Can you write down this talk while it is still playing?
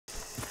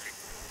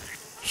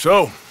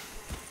So,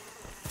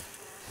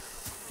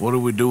 what are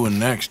we doing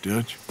next,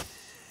 Dutch?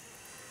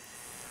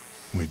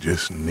 We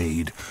just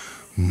need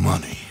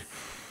money.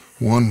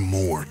 One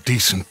more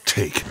decent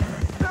take.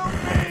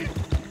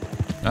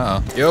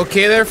 Uh-oh. You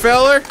okay there,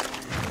 feller?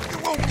 You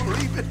won't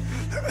believe it.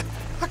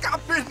 I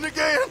got bitten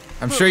again.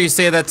 I'm sure you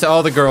say that to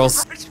all the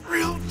girls. It's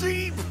real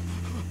deep.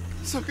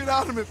 Suck it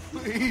out of me,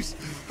 please.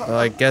 Well,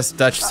 I guess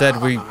Dutch said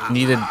we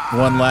needed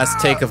one last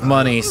take of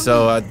money,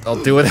 so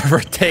I'll do whatever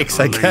it takes,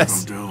 I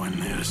guess. Doing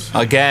this.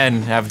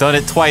 Again, I've done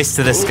it twice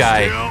to this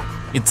guy.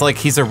 It's like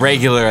he's a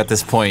regular at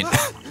this point.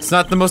 It's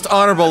not the most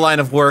honorable line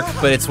of work,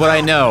 but it's what I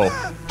know.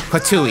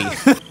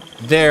 Patooey.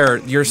 There,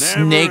 your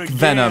snake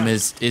venom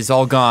is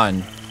all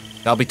gone.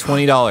 That'll be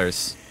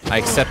 $20. I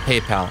accept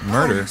PayPal.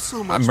 Murder?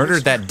 I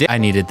murdered that dick. I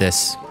needed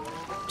this.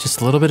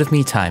 Just a little bit of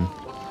me time.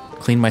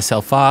 Clean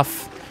myself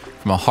off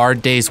from a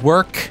hard day's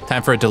work.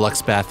 Time for a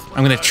deluxe bath.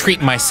 I'm gonna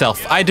treat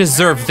myself. I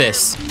deserve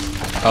this.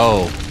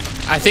 Oh.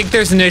 I think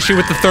there's an issue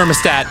with the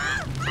thermostat.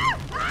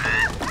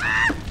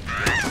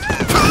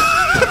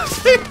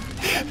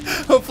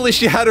 Hopefully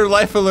she had her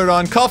life alert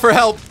on. Call for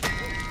help.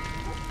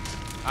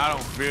 I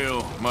don't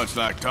feel much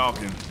like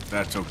talking, if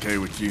that's okay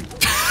with you.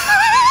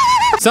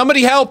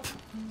 Somebody help.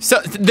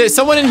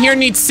 Someone in here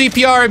needs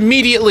CPR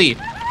immediately.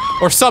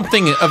 Or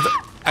something of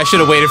I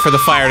should have waited for the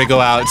fire to go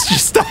out. It's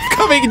just stop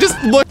coming and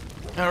just look.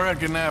 I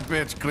reckon that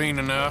bit's clean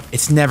enough.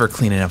 It's never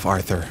clean enough,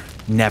 Arthur.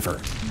 Never.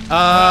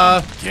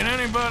 Can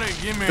anybody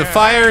give me the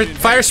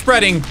fire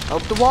spreading.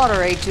 Hope the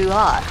water ain't too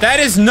hot. That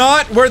is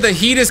not where the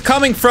heat is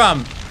coming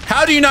from.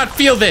 How do you not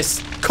feel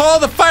this? Call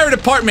the fire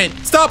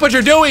department. Stop what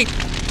you're doing.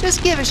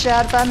 Just give a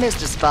shout if I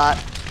missed a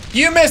spot.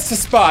 You missed a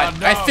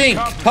spot, I think,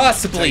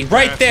 possibly,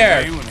 right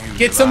there.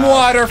 Get some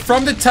water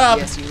from the tub,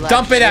 Yes, you like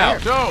dump it out.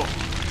 So,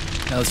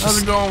 Now let's how's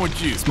just it going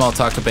with you? small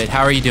talk a bit.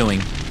 How are you doing?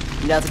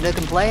 Nothing to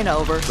complain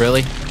over.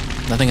 Really?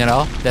 Nothing at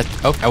all?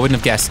 Oh, I wouldn't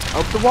have guessed.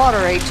 Hope the water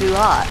ain't too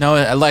hot.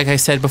 No, like I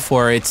said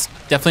before, it's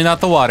definitely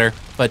not the water,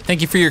 but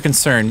thank you for your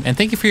concern, and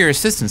thank you for your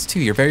assistance, too.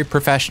 You're very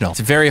professional. It's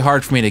very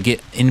hard for me to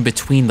get in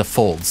between the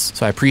folds,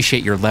 so I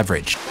appreciate your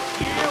leverage.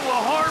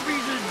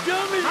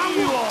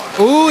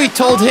 Ooh, he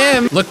told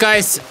him. Look,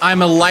 guys,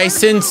 I'm a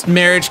licensed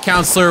marriage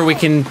counselor. We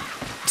can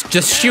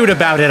just shoot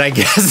about it, I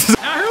guess.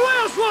 Now, who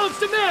else wants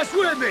to mess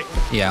with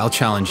me? Yeah, I'll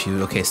challenge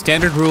you. Okay,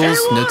 standard rules,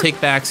 no take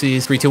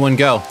backsies. 3, 2, 1,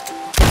 go.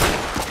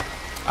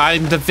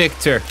 I'm the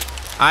victor.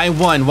 I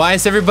won. Why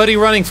is everybody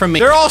running from me?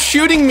 They're all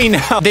shooting me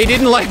now. They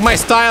didn't like my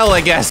style,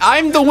 I guess.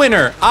 I'm the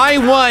winner. I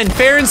won,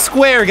 fair and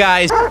square,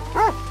 guys.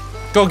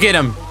 Go get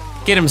him.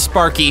 Get him,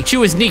 Sparky.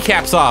 Chew his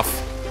kneecaps off.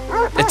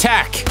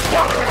 Attack.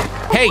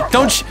 Hey,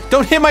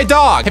 don't hit my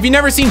dog. Have you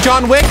never seen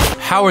John Wick?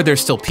 How are there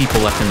still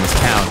people left in this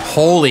town?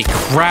 Holy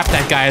crap,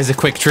 that guy has a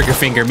quick trigger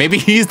finger. Maybe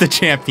he's the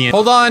champion.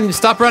 Hold on,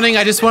 stop running.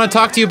 I just want to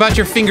talk to you about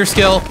your finger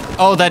skill.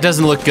 Oh, that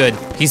doesn't look good.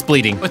 He's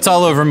bleeding. It's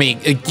all over me.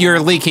 You're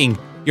leaking.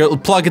 You'll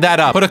plug that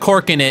up. Put a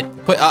cork in it.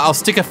 I'll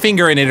stick a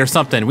finger in it or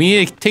something. We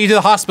need to take you to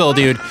the hospital,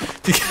 dude.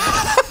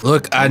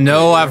 Look, I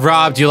know I've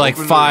robbed you like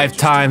 5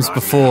 times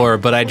before,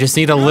 but I just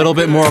need a little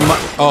bit more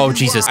Oh,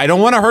 Jesus. I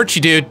don't want to hurt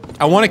you, dude.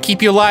 I want to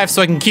keep you alive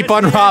so I can keep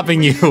on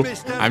robbing you.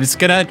 I'm just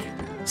gonna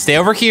stay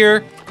over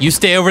here. You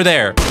stay over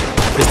there.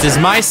 This is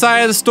my side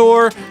of the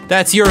store.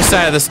 That's your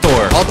side of the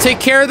store. I'll take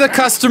care of the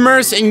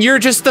customers, and you're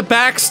just the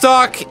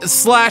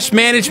backstock /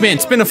 management.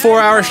 It's been a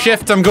 4-hour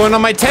shift. I'm going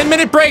on my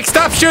 10-minute break.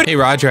 Stop shooting. Hey,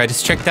 Roger, I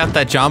just checked out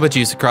that Jamba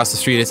Juice across the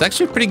street. It's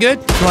actually pretty good.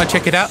 You want to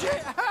check it out?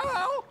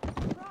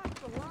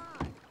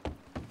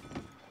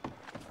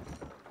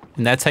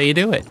 And that's how you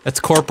do it.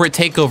 That's corporate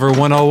takeover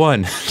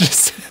 101.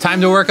 Just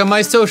time to work on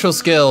my social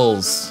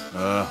skills.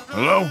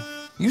 Hello?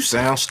 You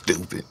sound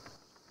stupid.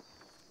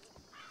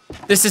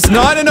 This is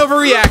not an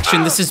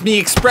overreaction. This is me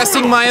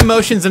expressing my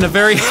emotions in a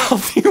very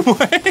healthy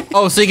way.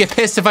 Oh, so you get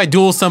pissed if I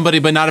duel somebody,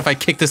 but not if I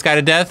kick this guy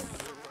to death?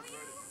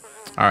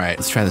 All right,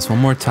 let's try this one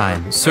more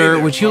time. Sir,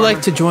 would you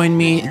like to join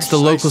me to the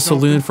local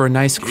saloon for a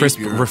nice, crisp,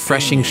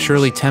 refreshing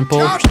Shirley Temple?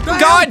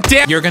 God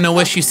damn! You're gonna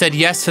wish you said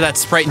yes to that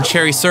Sprite and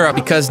cherry syrup,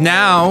 because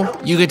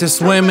now you get to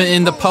swim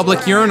in the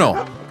public urinal.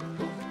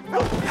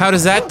 How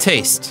does that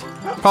taste?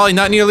 Probably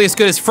not nearly as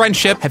good as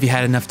friendship. Have you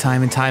had enough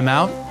time and time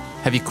out?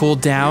 Have you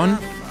cooled down?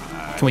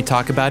 Can we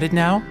talk about it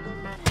now?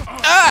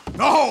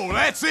 No,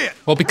 that's it.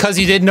 Well, because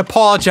you didn't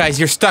apologize,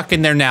 you're stuck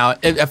in there now.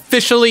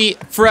 Officially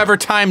forever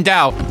timed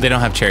out. They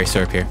don't have cherry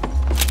syrup here.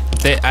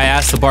 I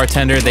asked the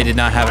bartender, they did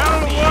not have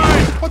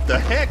it. What the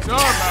heck? Sorry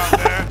about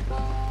that.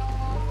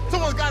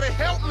 Someone's got to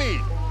help me.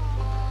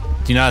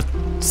 Do you not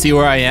see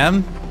where I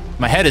am?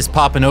 My head is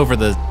popping over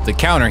the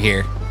counter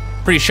here.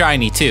 Pretty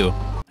shiny, too.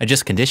 I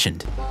just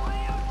conditioned.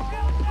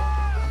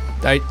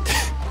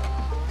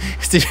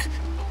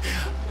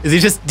 Is he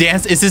just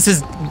dance? Is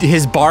this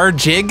his bar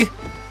jig?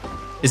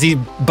 Is he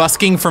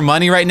busking for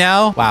money right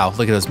now? Wow,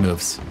 look at those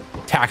moves.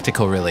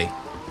 Tactical, really.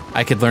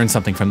 I could learn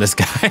something from this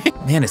guy.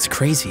 Man, it's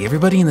crazy.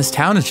 Everybody in this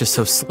town is just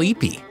so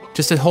sleepy.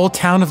 Just a whole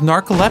town of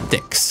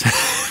narcoleptics.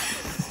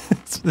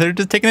 They're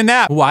just taking a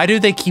nap. Why do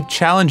they keep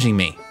challenging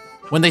me?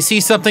 When they see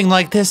something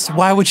like this,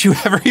 why would you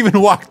ever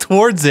even walk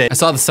towards it? I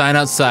saw the sign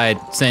outside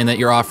saying that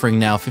you're offering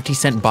now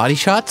 50-cent body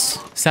shots.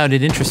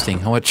 Sounded interesting.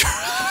 How much?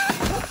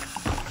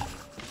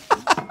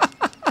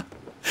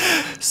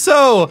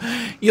 So,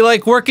 you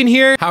like working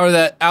here? How are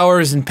the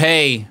hours and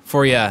pay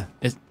for you?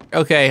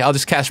 Okay, I'll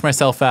just cash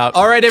myself out.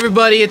 All right,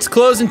 everybody, it's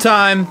closing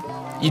time.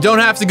 You don't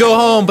have to go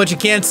home, but you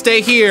can't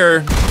stay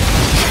here.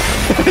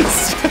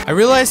 I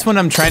realize when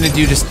I'm trying to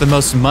do just the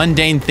most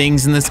mundane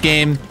things in this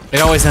game,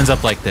 it always ends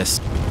up like this.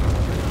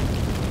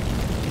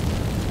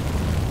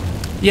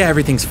 Yeah,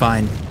 everything's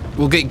fine.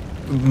 We'll get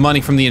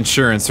money from the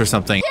insurance or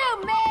something.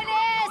 You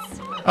menace!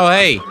 Oh,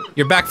 hey,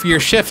 you're back for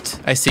your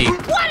shift, I see.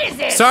 What is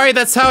it? Sorry,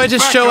 that's how I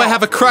just show I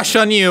have a crush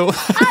on you.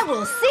 I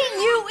will see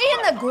you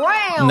in the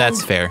ground.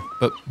 That's fair,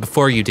 but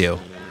before you do,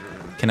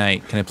 can I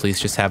please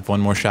just have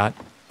one more shot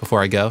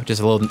before I go? Just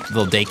a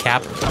little day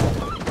cap?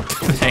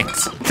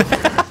 Thanks.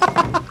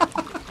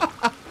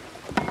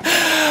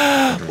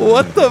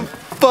 What the fuck?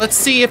 Let's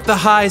see if the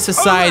high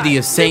society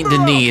of Saint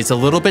Denis is a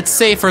little bit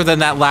safer than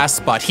that last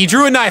spot. He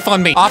drew a knife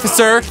on me.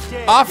 Officer,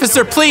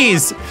 officer,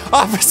 please.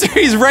 Officer,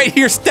 he's right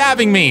here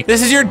stabbing me.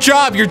 This is your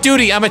job, your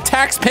duty. I'm a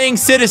tax-paying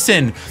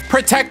citizen.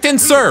 Protect and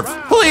serve,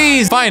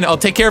 please. Fine, I'll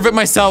take care of it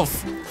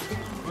myself.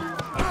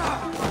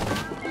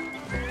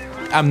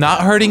 I'm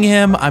not hurting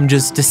him. I'm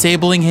just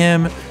disabling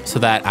him so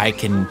that I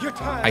can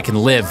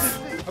live.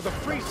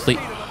 Please.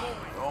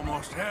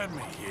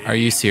 Are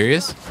you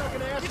serious?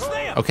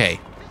 Okay,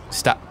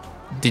 stop.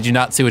 Did you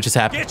not see what just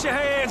happened? Get your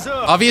hands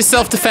up. Obvious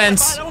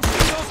self-defense.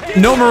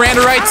 No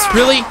Miranda rights,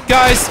 really?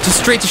 Guys, just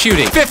straight to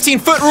shooting.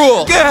 15-foot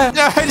rule.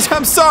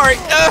 I'm sorry.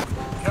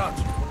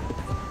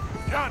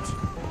 Johnson,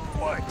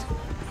 what?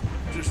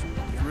 Just be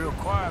real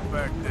quiet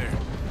back there.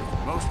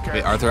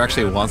 Wait, Arthur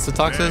actually wants to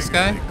talk to this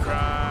guy?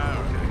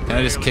 Can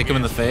I just kick him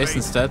in the face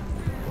instead?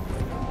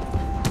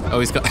 Oh,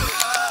 he's got...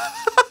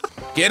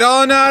 Get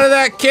on out of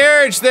that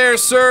carriage there,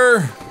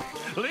 sir.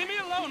 Leave me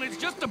alone. It's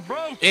just a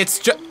brooch.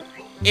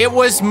 It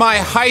was my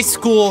high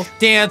school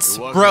dance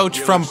brooch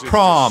from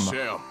prom.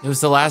 It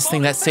was the last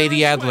thing that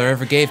Sadie Adler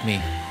ever gave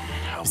me.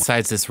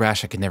 Besides this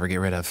rash I could never get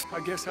rid of. I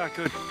guess I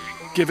could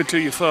give it to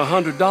you for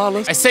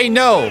 $100. I say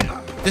no.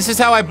 This is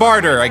how I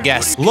barter, I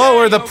guess.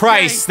 Lower the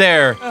price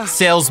there,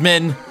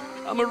 salesman.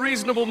 I'm a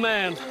reasonable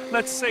man.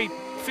 Let's say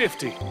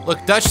 50.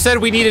 Look, Dutch said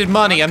we needed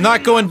money. I'm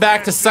not going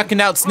back to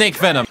sucking out snake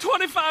venom.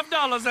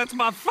 $25, that's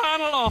my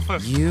final offer.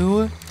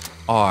 You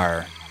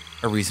are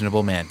a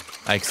reasonable man.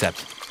 I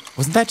accept.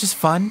 Wasn't that just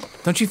fun?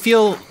 Don't you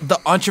feel the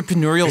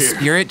entrepreneurial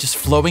spirit just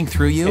flowing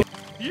through you?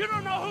 You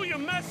don't know who you're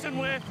messing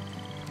with.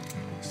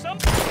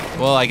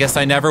 Well, I guess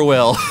I never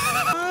will.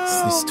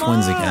 These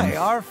twins again.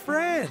 Our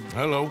friend.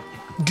 Hello.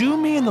 Do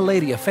me and the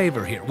lady a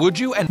favor here, would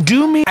you? And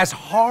do me as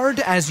hard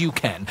as you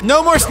can.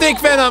 No more snake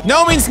venom.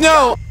 No means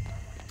no.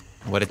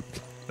 What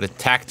a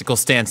tactical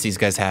stance these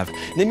guys have.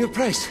 Name your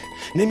price.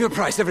 Name your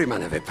price. Every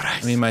man have a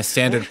price. I mean, my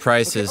standard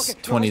price is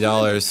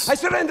 $20. I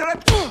surrender.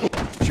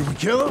 Should we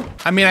kill him?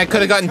 I mean, I could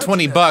have gotten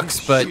 20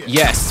 bucks, but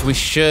yes, we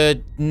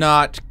should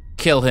not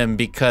kill him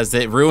because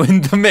it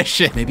ruined the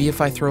mission. Maybe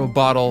if I throw a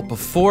bottle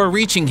before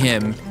reaching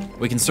him,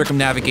 we can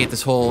circumnavigate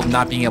this whole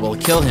not being able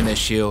to kill him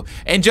issue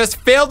and just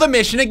fail the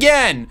mission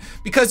again,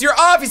 because you're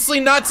obviously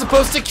not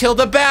supposed to kill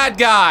the bad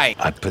guy.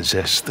 I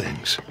possess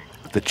things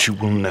that you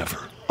will never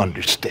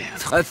understand.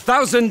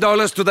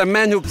 $1,000 to the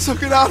man who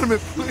Suck it out of me,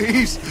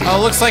 please. Oh,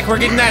 looks like we're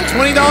getting that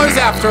 $20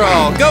 after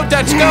all. Go,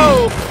 Dutch,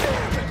 go!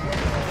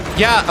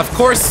 Yeah, of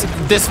course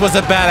this was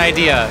a bad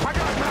idea.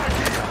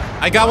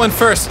 I got one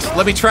first.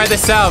 Let me try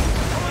this out.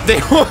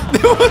 They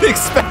won't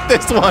expect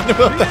this one,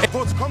 will they?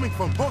 Boats coming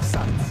from both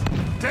sides.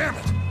 Damn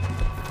it.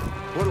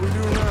 What do we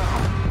do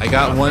now? I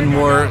got one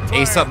more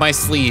ace up my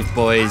sleeve,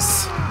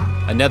 boys.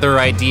 Another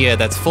idea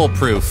that's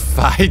foolproof.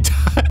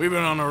 We've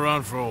been on the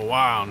run for a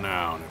while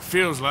now, and it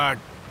feels like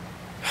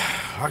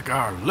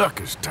our luck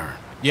has turned.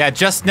 Yeah,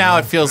 just now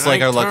it feels like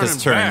ain't our luck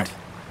has turning turned. back.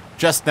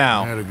 Just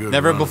now. Had a good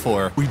Never run.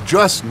 before. We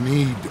just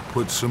need to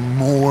put some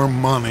more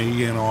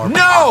money in our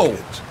No!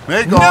 pockets.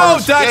 Make No, our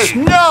Dutch,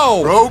 escape.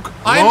 no! Broke,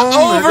 I'm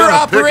alone, over they're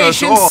gonna pick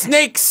us Operation off.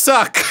 Snake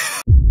Suck.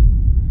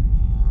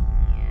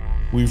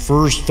 We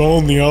first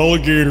found the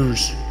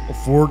alligators a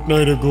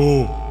fortnight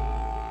ago.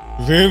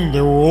 Then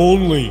there were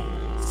only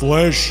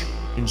flesh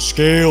and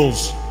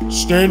scales,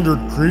 standard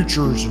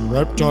creatures and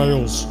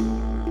reptiles.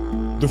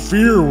 The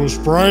fear was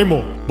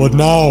primal, but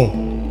now,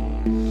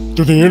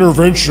 through the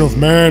intervention of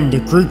man,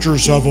 the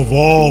creatures have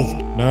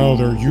evolved. Now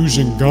they're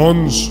using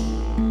guns,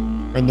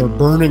 and they're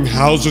burning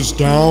houses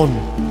down,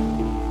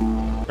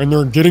 and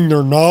they're getting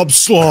their knobs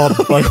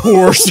slobbed by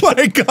horse. Oh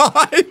my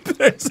god!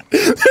 There's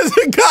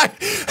a guy,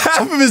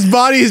 half of his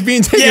body is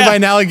being taken by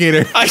an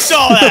alligator. I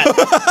saw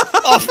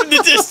that off in the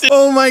distance.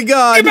 Oh my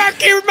god! Get back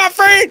here, my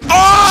friend.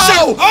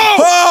 Oh!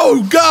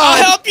 Oh god!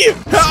 I'll help you.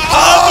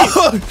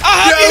 Oh!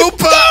 I'll help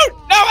you.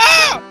 No,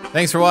 ow!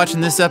 Thanks for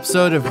watching this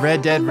episode of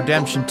Red Dead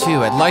Redemption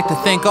 2. I'd like to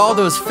thank all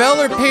those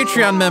feller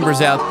Patreon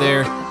members out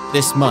there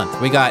this month.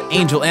 We got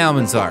Angel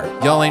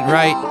Almanzar, Y'all Ain't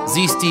Right,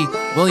 Zeesty,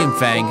 William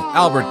Fang,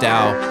 Albert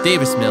Dow,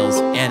 Davis Mills,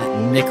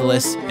 and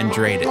Nicholas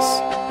Andradis.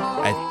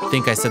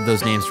 think I said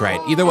those names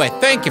right. Either way,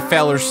 thank you,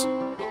 fellers.